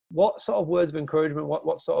What sort of words of encouragement,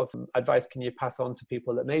 what sort of advice can you pass on to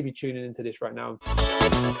people that may be tuning into this right now?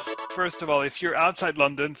 First of all, if you're outside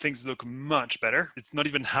London, things look much better. It's not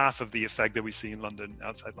even half of the effect that we see in London,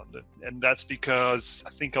 outside London. And that's because I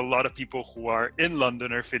think a lot of people who are in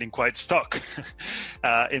London are feeling quite stuck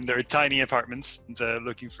in their tiny apartments and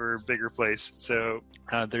looking for a bigger place. So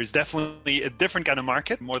there's definitely a different kind of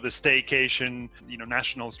market, more the staycation,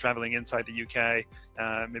 nationals traveling inside the UK,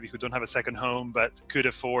 maybe who don't have a second home, but could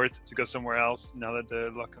afford to go somewhere else now that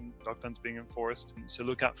the lockdown's being enforced. So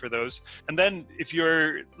look out for those. And then if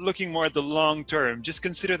you're looking more at the long term, just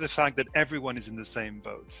consider the fact that everyone is in the same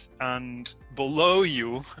boat. And below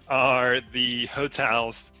you are the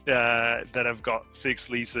hotels that have got fixed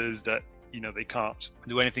leases that they can't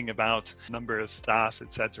do anything about, number of staff,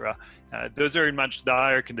 etc. Those are in much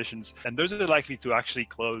dire conditions, and those are likely to actually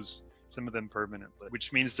close, some of them permanently,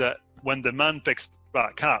 which means that when demand picks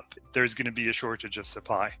back up, there's going to be a shortage of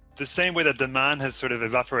supply. The same way that demand has sort of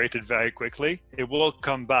evaporated very quickly, it will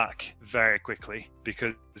come back very quickly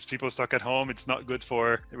because people stuck at home. It's not good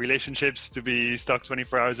for relationships to be stuck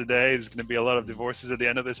 24 hours a day. There's going to be a lot of divorces at the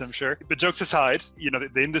end of this, I'm sure. But jokes aside,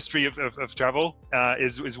 the industry of travel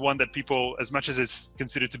is one that people, as much as it's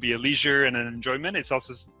considered to be a leisure and an enjoyment, it's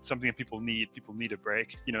also something that people need. People need a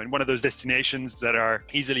break. In one of those destinations that are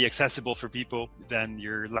easily accessible for people, then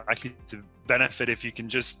you're likely to benefit if you can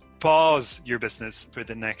just pause your business for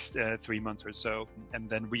the next 3 months or so, and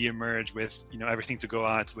then re-emerge with everything to go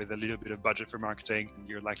at with a little bit of budget for marketing.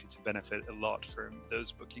 You're likely to benefit a lot from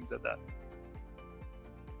those bookings at that.